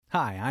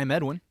Hi, I'm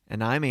Edwin.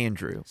 And I'm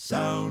Andrew.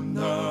 Sound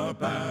the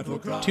battle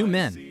cry. 2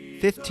 men,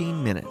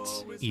 15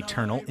 minutes.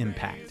 eternal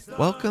impact.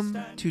 Welcome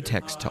to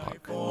Text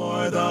Talk.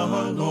 For the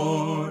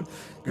Lord,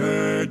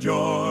 gird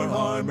your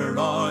armor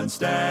on,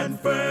 stand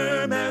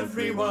firm,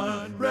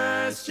 everyone.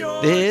 Rest your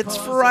It's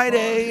cause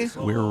Friday. upon his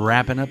We're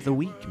wrapping up the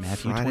week,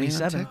 Matthew Friday on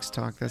 27. Text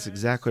Talk. That's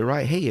exactly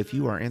right. Hey, if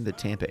you are in the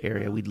Tampa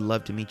area, we'd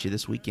love to meet you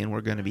this weekend. We're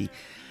going to be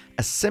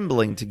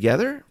assembling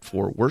together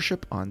for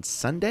worship on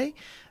Sunday,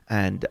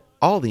 and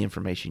all the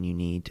information you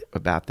need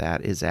about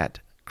that is at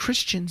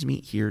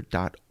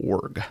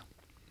christiansmeethere.org.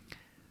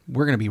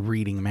 We're going to be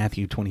reading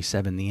Matthew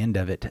 27, the end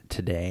of it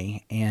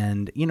today.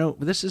 And, you know,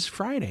 this is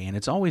Friday, and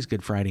it's always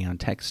Good Friday on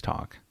Text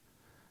Talk.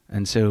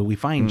 And so we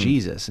find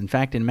Jesus. In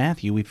fact, in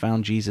Matthew, we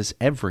found Jesus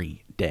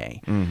every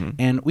day.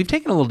 And we've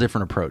taken a little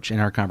different approach in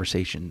our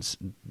conversations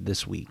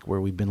this week, where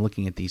we've been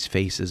looking at these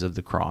faces of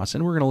the cross.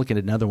 And we're going to look at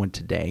another one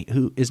today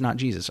who is not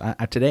Jesus.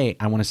 Today,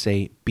 I want to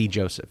say, be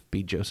Joseph.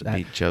 Be Joseph.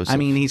 Be Joseph. I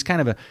mean, he's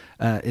kind of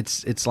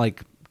it's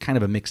like kind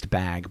of a mixed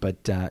bag,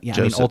 but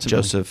ultimately,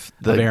 Joseph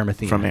of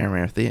Arimathea. From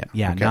Arimathea.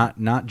 Yeah, Okay.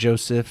 not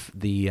Joseph,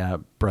 the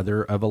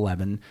brother of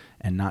 11,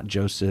 and not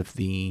Joseph,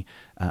 the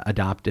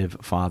adoptive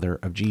father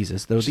of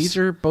Jesus. Though these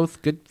are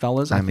both good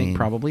fellas, I think,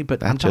 probably.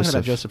 But I'm talking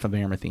about Joseph of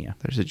Arimathea.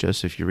 There's a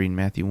Joseph you read in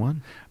Matthew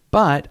 1.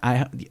 But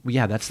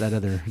that's that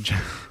other.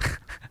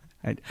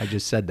 I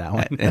just said that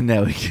one. And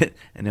now we get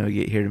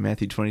here to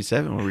Matthew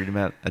 27. We'll read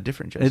about a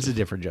different Joseph. It's a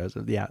different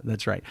Joseph. Yeah,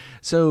 that's right.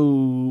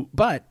 So,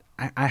 but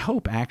I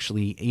hope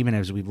actually, even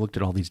as we've looked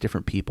at all these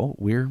different people,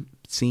 we're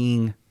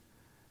seeing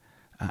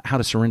how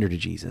to surrender to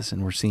Jesus,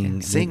 and we're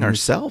seeing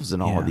ourselves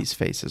in all of these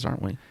faces,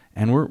 aren't we?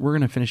 And we're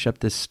going to finish up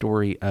this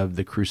story of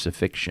the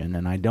crucifixion,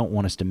 and I don't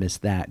want us to miss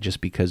that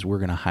just because we're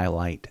going to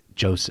highlight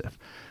Joseph.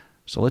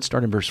 So let's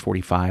start in verse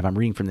 45. I'm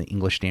reading from the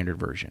English Standard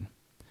Version.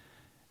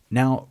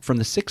 Now, from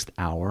the 6th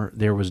hour,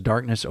 there was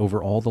darkness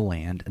over all the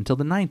land until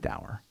the 9th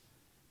hour.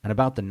 And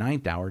about the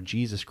 9th hour,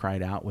 Jesus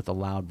cried out with a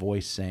loud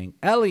voice, saying,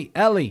 Eli,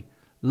 Eli,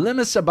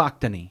 lema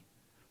sabachthani.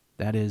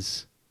 That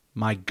is,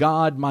 my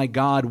God,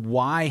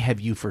 why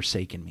have you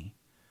forsaken me?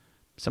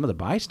 Some of the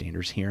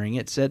bystanders hearing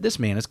it said, This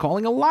man is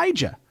calling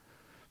Elijah.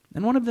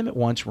 And one of them at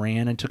once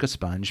ran and took a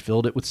sponge,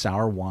 filled it with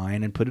sour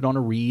wine, and put it on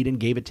a reed and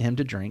gave it to him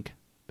to drink.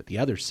 But the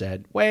others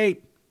said,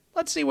 Wait,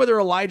 let's see whether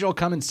Elijah will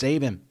come and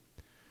save him.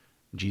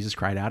 Jesus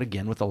cried out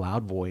again with a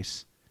loud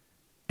voice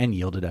and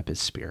yielded up his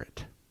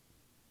spirit.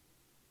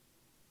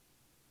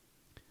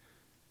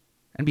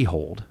 And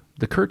behold,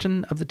 the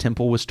curtain of the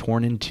temple was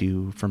torn in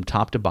two from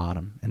top to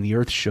bottom, and the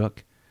earth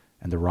shook,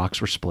 and the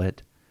rocks were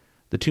split.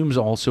 The tombs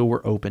also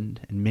were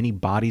opened, and many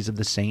bodies of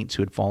the saints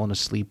who had fallen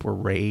asleep were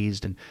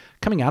raised. And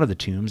coming out of the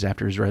tombs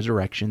after his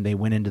resurrection, they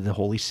went into the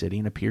holy city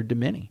and appeared to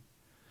many.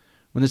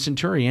 When the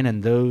centurion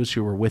and those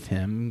who were with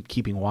him,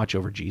 keeping watch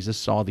over Jesus,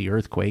 saw the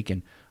earthquake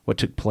and what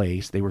took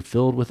place, they were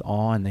filled with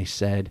awe, and they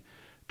said,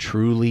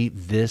 Truly,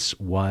 this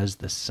was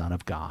the Son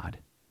of God.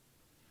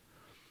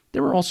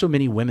 There were also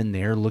many women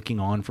there looking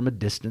on from a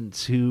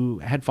distance who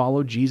had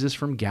followed Jesus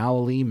from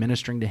Galilee,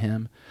 ministering to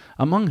him,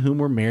 among whom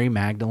were Mary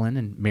Magdalene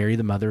and Mary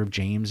the mother of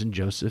James and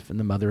Joseph and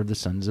the mother of the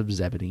sons of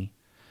Zebedee.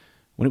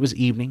 When it was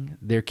evening,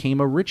 there came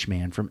a rich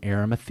man from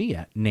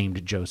Arimathea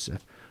named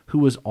Joseph, who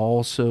was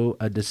also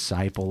a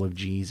disciple of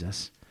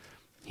Jesus.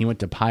 He went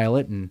to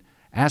Pilate and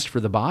asked for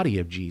the body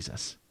of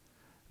Jesus.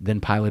 Then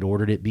Pilate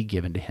ordered it be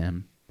given to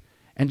him.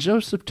 And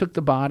Joseph took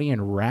the body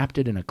and wrapped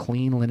it in a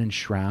clean linen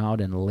shroud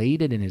and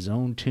laid it in his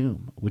own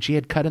tomb, which he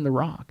had cut in the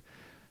rock.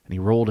 And he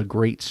rolled a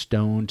great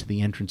stone to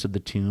the entrance of the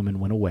tomb and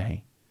went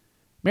away.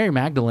 Mary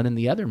Magdalene and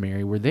the other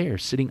Mary were there,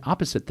 sitting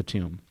opposite the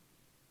tomb.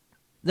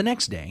 The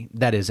next day,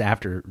 that is,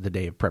 after the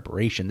day of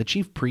preparation, the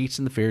chief priests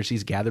and the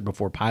Pharisees gathered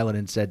before Pilate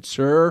and said,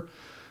 Sir,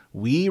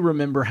 we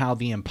remember how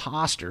the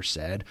impostor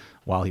said,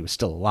 while he was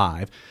still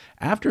alive,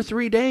 After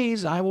 3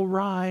 days I will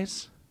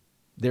rise.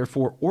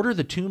 Therefore, order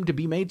the tomb to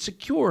be made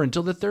secure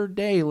until the 3rd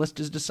day, lest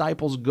his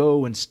disciples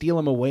go and steal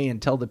him away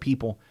and tell the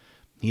people,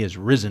 He has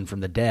risen from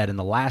the dead, and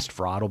the last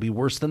fraud will be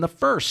worse than the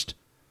first.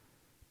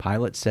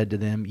 Pilate said to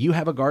them, You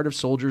have a guard of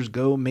soldiers,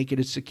 go make it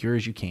as secure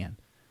as you can.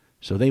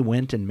 So they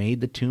went and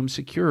made the tomb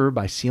secure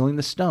by sealing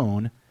the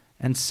stone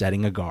and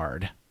setting a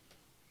guard.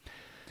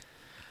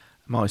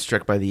 I'm always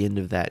struck by the end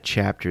of that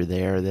chapter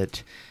there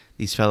that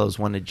these fellows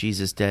wanted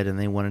Jesus dead, and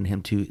they wanted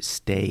him to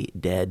stay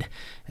dead.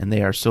 And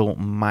they are so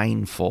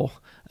mindful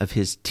of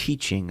his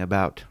teaching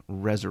about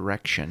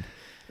resurrection,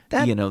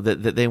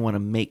 that they want to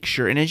make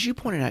sure. And as you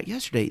pointed out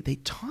yesterday, they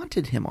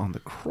taunted him on the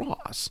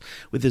cross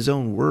with his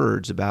own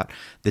words about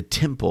the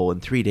temple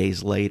and 3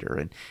 days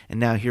later. And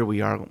now here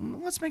we are.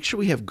 Let's make sure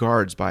we have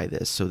guards by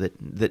this so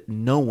that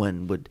no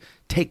one would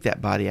take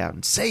that body out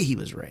and say he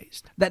was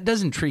raised. That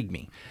does intrigue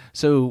me.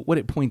 So what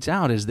it points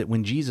out is that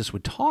when Jesus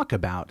would talk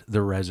about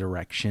the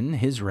resurrection,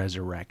 his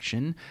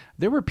resurrection,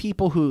 there were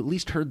people who at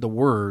least heard the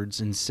words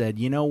and said,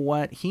 you know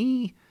what,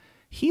 he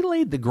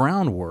laid the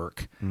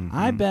groundwork.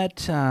 I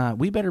bet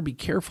we better be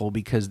careful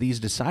because these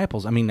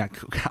disciples,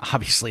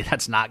 obviously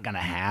that's not going to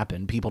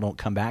happen. People don't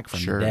come back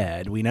from the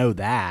dead. We know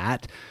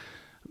that.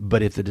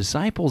 But if the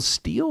disciples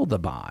steal the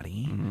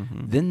body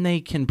then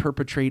they can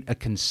perpetrate a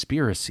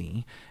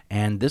conspiracy,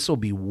 and this will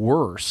be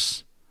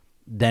worse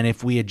than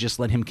if we had just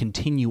let him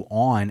continue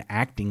on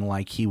acting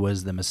like he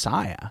was the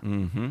Messiah.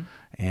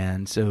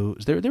 And so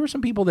there were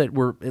some people that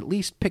were at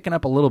least picking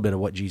up a little bit of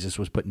what Jesus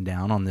was putting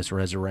down on this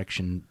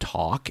resurrection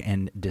talk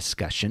and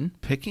discussion.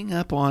 Picking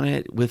up on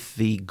it with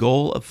the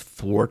goal of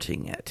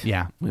thwarting it.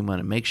 Yeah. We want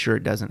to make sure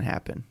it doesn't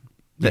happen.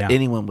 That Yeah.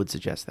 anyone would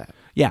suggest that.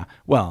 Yeah,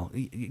 well,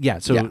 yeah.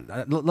 So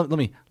Yeah. Let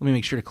me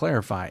make sure to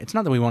clarify. It's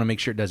not that we want to make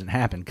sure it doesn't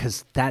happen,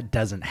 because that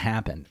doesn't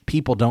happen.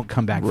 People don't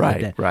come back from the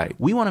Right, dead. right.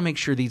 We want to make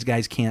sure these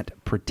guys can't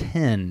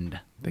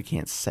pretend They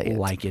can't say it.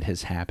 like it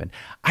has happened.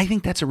 I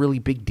think that's a really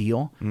big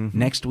deal.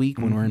 Next week,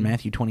 when we're in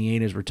Matthew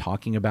 28, as we're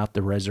talking about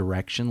the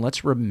resurrection,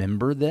 let's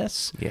remember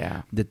this.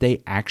 Yeah. That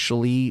they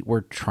actually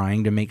were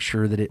trying to make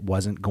sure that it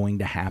wasn't going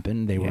to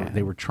happen. They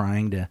were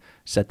trying to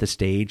set the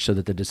stage so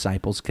that the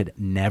disciples could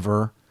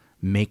never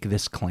make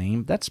this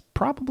claim. That's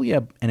probably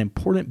an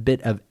important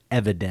bit of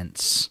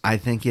evidence I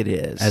think it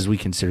is. as we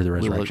consider the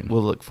resurrection.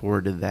 We'll look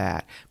forward to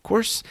that. Of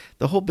course,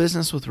 the whole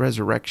business with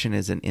resurrection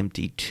is an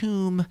empty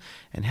tomb.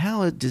 And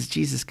how does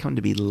Jesus come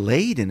to be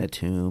laid in a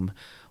tomb?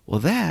 Well,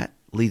 that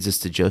leads us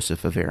to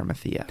Joseph of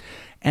Arimathea.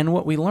 And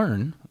what we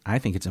learn, I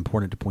think it's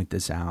important to point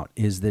this out,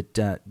 is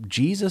that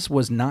Jesus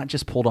was not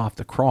just pulled off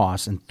the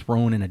cross and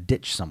thrown in a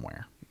ditch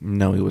somewhere.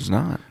 No, he was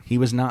not. He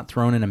was not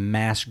thrown in a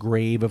mass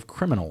grave of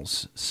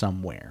criminals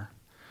somewhere.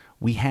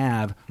 We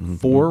have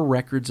 4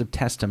 records of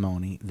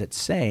testimony that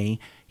say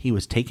he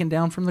was taken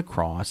down from the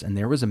cross, and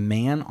there was a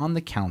man on the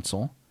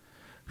council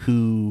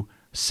who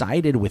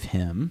sided with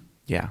him,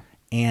 Yeah.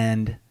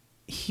 and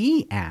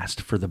he asked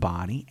for the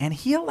body, and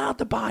he allowed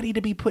the body to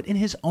be put in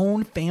his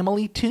own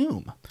family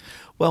tomb.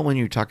 Well, when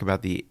you talk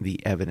about the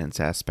evidence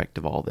aspect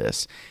of all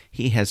this,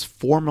 he has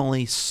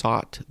formally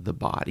sought the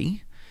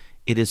body.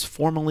 It is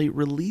formally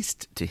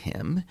released to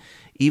him,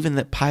 even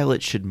that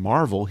Pilate should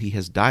marvel he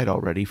has died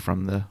already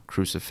from the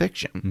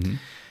crucifixion.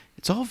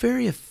 It's all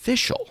very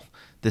official,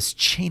 this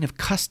chain of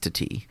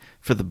custody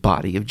for the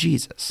body of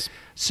Jesus.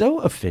 So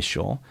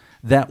official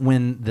that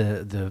when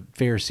the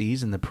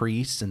Pharisees and the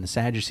priests and the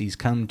Sadducees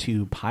come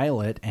to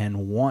Pilate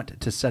and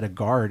want to set a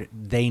guard,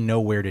 they know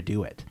where to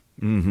do it.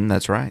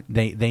 That's right.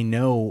 They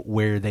know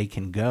where they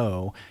can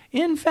go.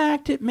 In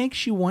fact, it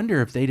makes you wonder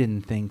if they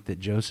didn't think that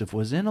Joseph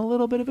was in a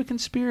little bit of a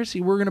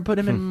conspiracy. We're going to put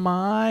him in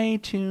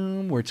my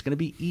tomb where it's going to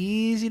be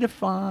easy to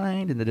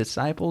find. And the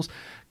disciples,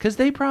 because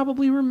they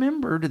probably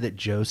remembered that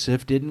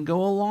Joseph didn't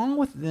go along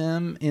with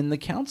them in the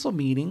council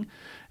meeting.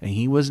 And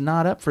he was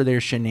not up for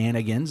their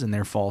shenanigans and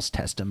their false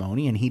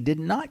testimony. And he did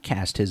not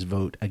cast his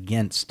vote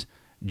against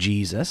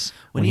Jesus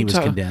when he was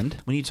condemned.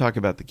 When you talk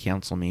about the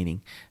council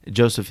meeting,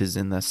 Joseph is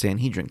in the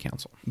Sanhedrin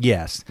council.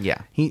 Yes.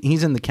 Yeah.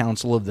 He's in the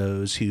council of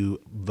those who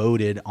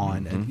voted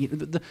on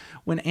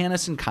when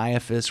Annas and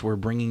Caiaphas were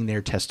bringing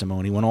their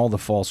testimony, when all the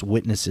false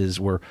witnesses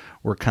were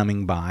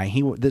coming by.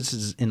 This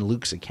is in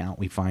Luke's account.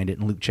 We find it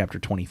in Luke chapter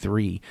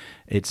 23.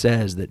 It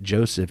says that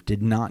Joseph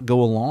did not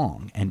go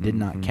along and did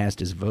not cast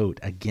his vote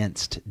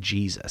against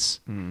Jesus.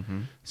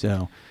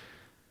 So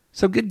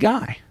good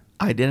guy.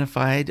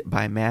 Identified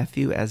by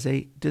Matthew as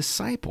a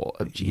disciple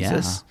of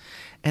Jesus.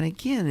 And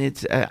again,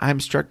 it's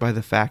I'm struck by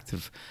the fact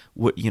of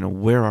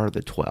where are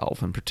the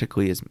 12, and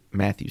particularly as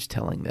Matthew's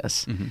telling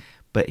this.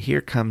 But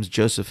here comes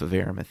Joseph of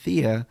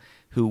Arimathea,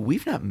 who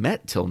we've not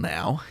met till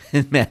now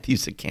in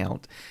Matthew's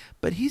account,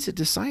 but he's a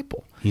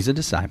disciple. He's a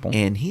disciple,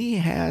 and he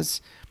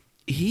has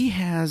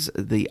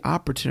the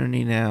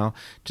opportunity now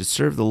to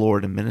serve the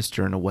Lord and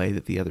minister in a way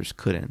that the others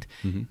couldn't.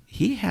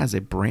 He has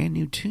a brand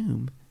new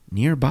tomb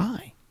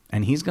nearby.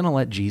 And he's going to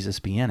let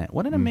Jesus be in it.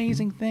 What an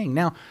amazing thing.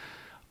 Now,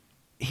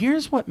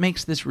 here's what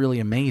makes this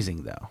really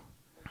amazing, though.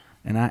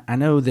 And I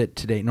know that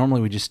today, normally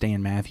we just stay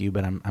in Matthew,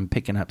 but I'm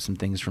picking up some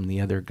things from the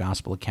other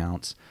gospel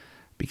accounts.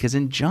 Because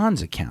in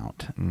John's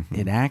account,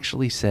 it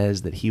actually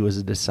says that he was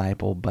a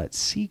disciple, but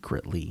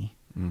secretly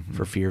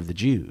for fear of the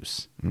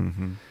Jews.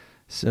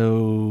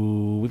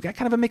 So we've got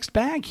kind of a mixed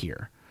bag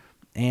here.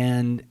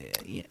 And,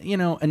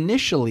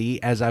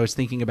 initially, as I was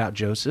thinking about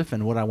Joseph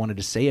and what I wanted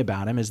to say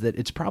about him, is that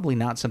it's probably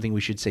not something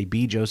we should say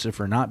be Joseph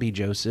or not be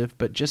Joseph,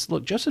 but just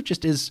look, Joseph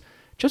just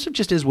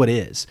is what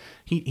is.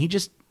 He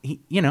just,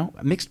 a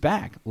mixed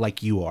bag,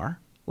 like you are,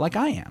 like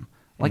I am,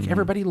 like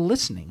everybody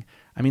listening.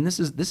 I mean, this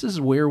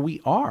is where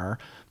we are.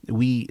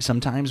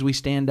 Sometimes we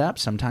stand up,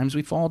 sometimes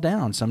we fall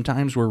down,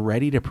 sometimes we're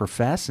ready to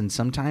profess, and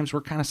sometimes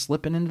we're kind of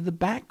slipping into the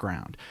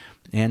background.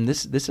 And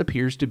this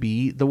appears to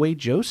be the way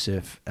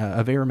Joseph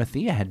of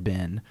Arimathea had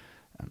been,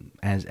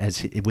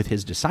 as with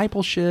his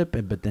discipleship,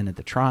 but then at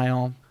the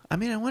trial. I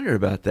mean, I wonder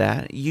about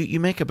that. You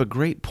make a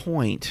great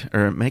point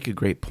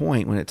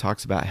when it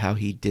talks about how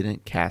he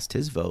didn't cast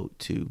his vote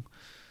to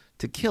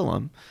kill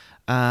him.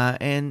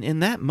 And in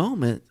that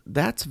moment,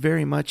 that's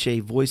very much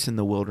a voice in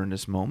the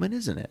wilderness moment,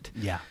 isn't it?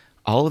 Yeah.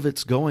 All of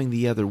it's going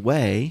the other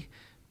way,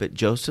 but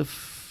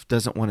Joseph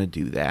doesn't want to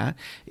do that.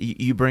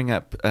 You bring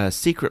up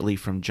secretly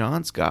from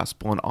John's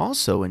gospel, and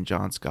also in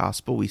John's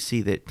gospel, we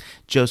see that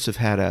Joseph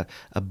had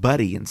a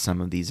buddy in some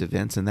of these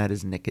events, and that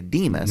is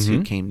Nicodemus,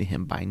 who came to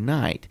him by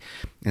night.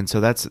 And so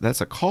that's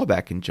a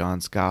callback in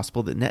John's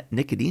gospel that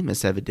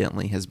Nicodemus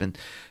evidently has been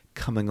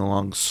coming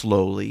along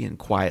slowly and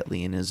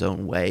quietly in his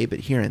own way, but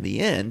here in the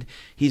end,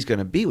 he's going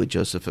to be with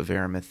Joseph of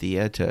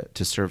Arimathea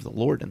to serve the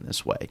Lord in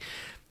this way.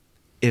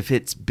 If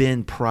it's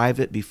been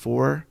private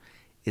before,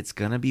 it's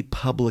going to be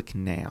public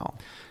now.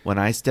 When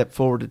I step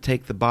forward to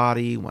take the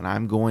body, when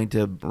I'm going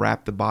to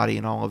wrap the body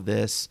in all of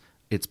this,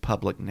 it's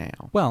public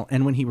now. Well,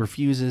 and when he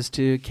refuses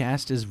to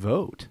cast his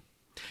vote.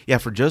 Yeah,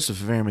 for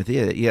Joseph of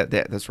Arimathea,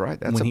 that's right.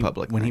 That's a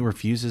public thing. When he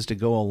refuses to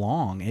go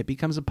along, it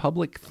becomes a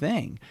public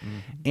thing.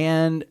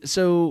 And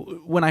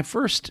so when I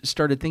first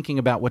started thinking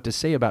about what to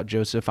say about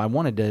Joseph, I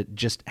wanted to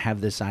just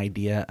have this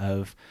idea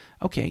of,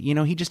 okay,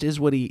 he just is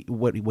what he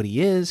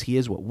is. He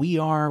is what we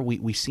are.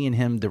 We see in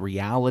him the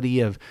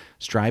reality of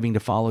striving to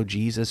follow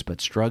Jesus,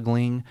 but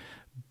struggling.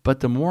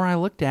 But the more I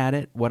looked at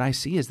it, what I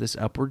see is this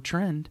upward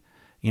trend.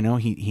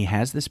 He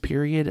has this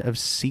period of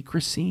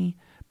secrecy,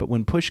 but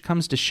when push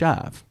comes to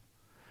shove,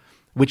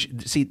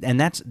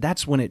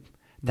 that's when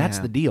that's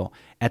the deal.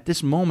 At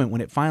this moment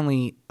when it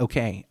finally,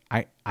 okay,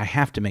 I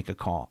have to make a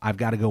call. I've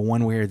got to go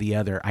one way or the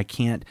other. I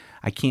can't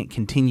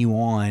continue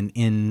on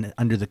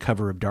under the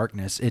cover of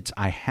darkness.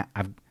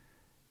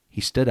 He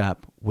stood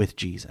up with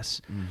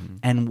Jesus.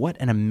 And what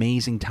an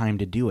amazing time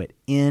to do it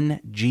in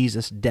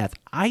Jesus' death.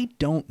 I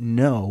don't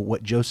know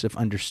what Joseph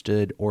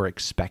understood or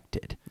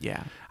expected.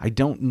 Yeah. I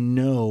don't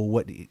know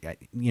what,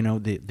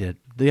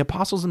 the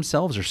apostles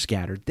themselves are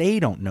scattered. They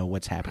don't know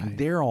what's happening. Right.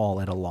 They're all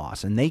at a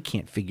loss and they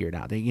can't figure it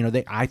out.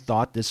 I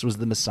thought this was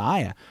the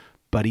Messiah,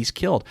 but he's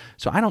killed.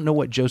 So I don't know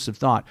what Joseph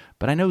thought,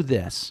 but I know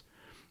this.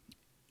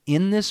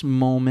 In this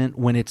moment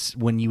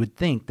when you would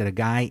think that a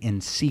guy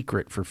in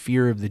secret for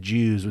fear of the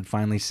Jews would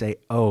finally say,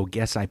 oh,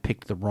 guess I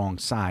picked the wrong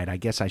side. I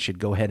guess I should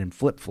go ahead and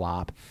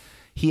flip-flop.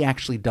 He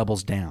actually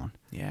doubles down.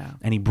 Yeah.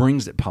 And he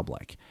brings it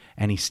public.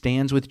 And he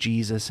stands with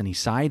Jesus and he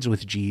sides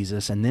with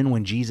Jesus. And then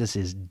when Jesus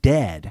is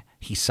dead,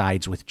 he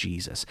sides with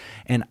Jesus.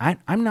 And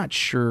I'm not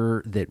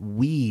sure that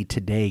we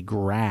today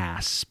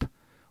grasp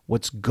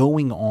what's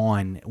going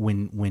on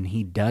when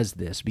he does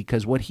this,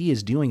 because what he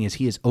is doing is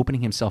he is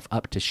opening himself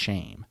up to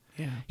shame.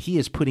 Yeah. He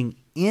is putting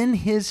in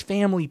his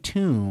family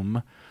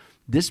tomb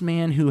this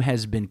man who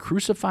has been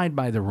crucified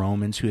by the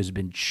Romans, who has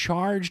been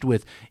charged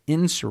with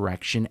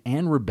insurrection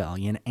and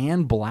rebellion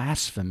and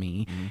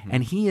blasphemy,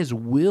 and he is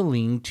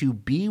willing to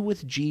be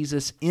with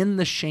Jesus in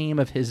the shame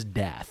of his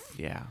death.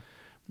 Yeah.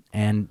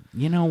 And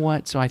you know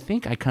what? So I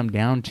think I come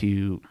down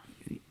to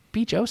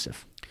be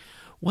Joseph.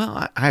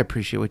 Well, I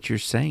appreciate what you're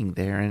saying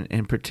there,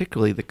 and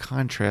particularly the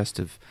contrast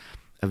of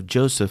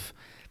Joseph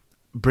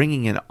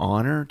bringing an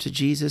honor to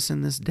Jesus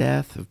in this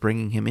death, of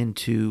bringing him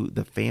into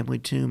the family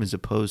tomb as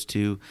opposed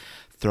to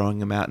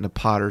throwing him out in a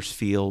potter's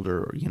field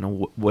or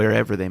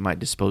wherever they might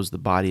dispose the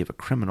body of a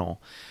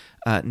criminal.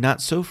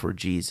 Not so for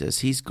Jesus.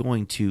 He's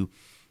going to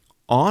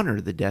honor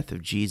the death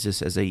of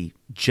Jesus as a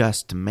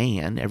just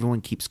man.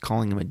 Everyone keeps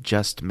calling him a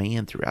just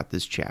man throughout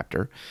this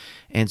chapter,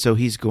 and so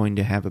he's going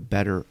to have a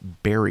better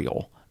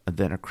burial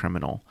than a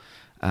criminal,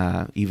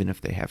 even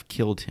if they have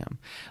killed him.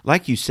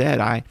 Like you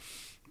said, I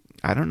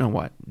don't know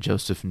what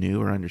Joseph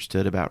knew or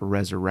understood about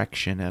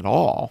resurrection at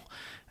all,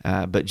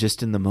 but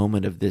just in the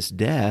moment of this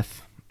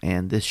death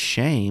and this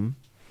shame,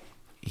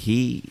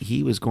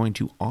 he was going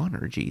to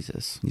honor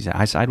Jesus. He said,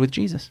 I side with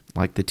Jesus.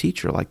 Like the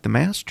teacher, like the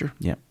master.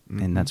 Yep,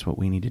 and that's what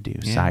we need to do,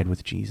 side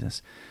with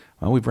Jesus.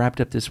 Well, we've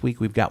wrapped up this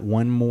week. We've got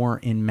one more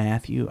in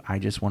Matthew. I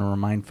just want to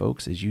remind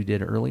folks, as you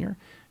did earlier,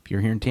 if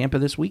you're here in Tampa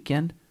this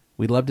weekend,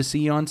 we'd love to see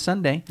you on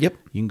Sunday. Yep.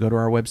 You can go to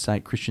our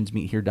website,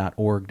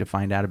 christiansmeethere.org, to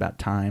find out about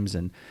times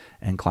and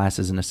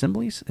classes and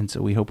assemblies. And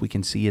so we hope we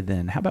can see you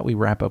then. How about we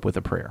wrap up with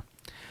a prayer?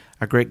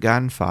 Our great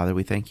God and Father,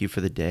 we thank you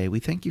for the day. We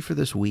thank you for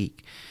this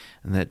week,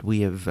 and that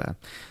we have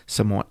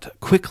somewhat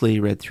quickly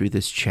read through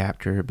this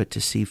chapter, but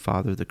to see,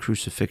 Father, the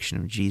crucifixion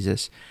of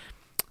Jesus,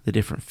 the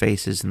different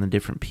faces and the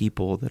different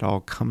people that all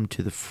come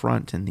to the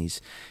front in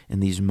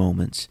these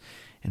moments.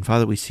 And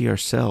Father, we see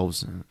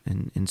ourselves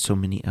in so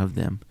many of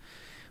them.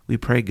 We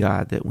pray,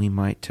 God, that we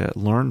might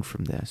learn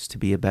from this, to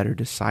be a better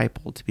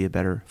disciple, to be a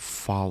better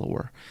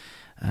follower,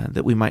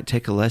 that we might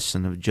take a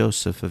lesson of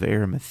Joseph of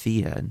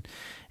Arimathea,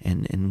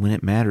 and when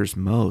it matters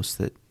most,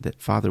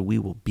 that Father, we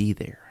will be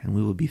there, and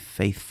we will be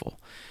faithful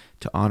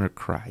to honor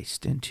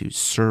Christ and to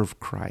serve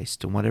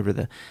Christ, and whatever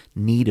the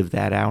need of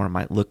that hour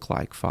might look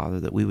like, Father,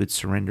 that we would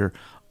surrender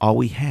all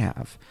we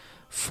have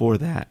for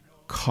that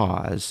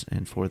cause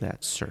and for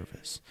that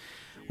service.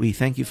 We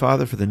thank you,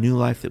 Father, for the new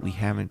life that we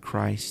have in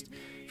Christ,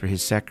 for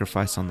his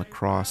sacrifice on the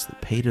cross that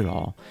paid it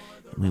all.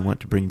 And we want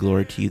to bring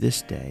glory to you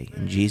this day.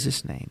 In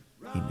Jesus' name,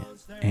 amen.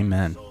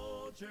 Amen.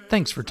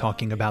 Thanks for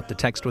talking about the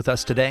text with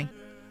us today.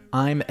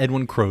 I'm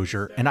Edwin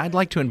Crozier, and I'd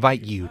like to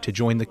invite you to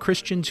join the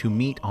Christians who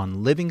meet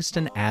on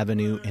Livingston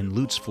Avenue in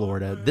Lutz,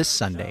 Florida this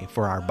Sunday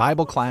for our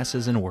Bible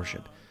classes and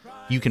worship.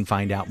 You can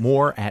find out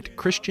more at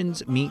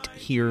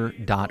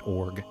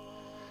christiansmeethere.org.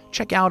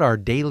 Check out our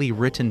daily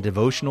written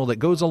devotional that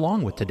goes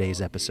along with today's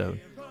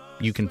episode.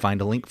 You can find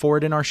a link for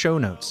it in our show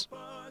notes.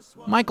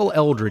 Michael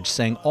Eldridge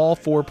sang all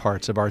 4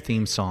 parts of our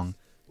theme song.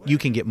 You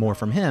can get more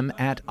from him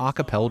at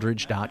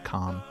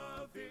acapeldridge.com.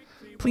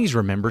 Please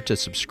remember to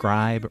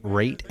subscribe,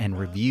 rate, and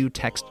review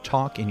Text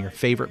Talk in your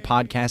favorite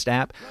podcast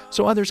app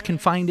so others can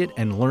find it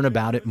and learn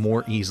about it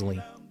more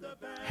easily.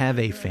 Have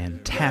a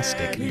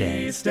fantastic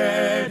day.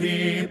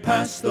 Steady,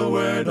 pass the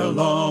word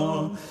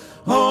along.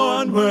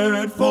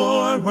 Onward,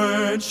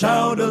 forward,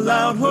 shout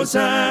aloud,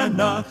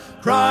 Hosanna.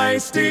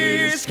 Christ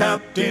is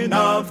captain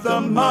of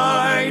the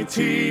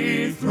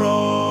mighty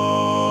throne.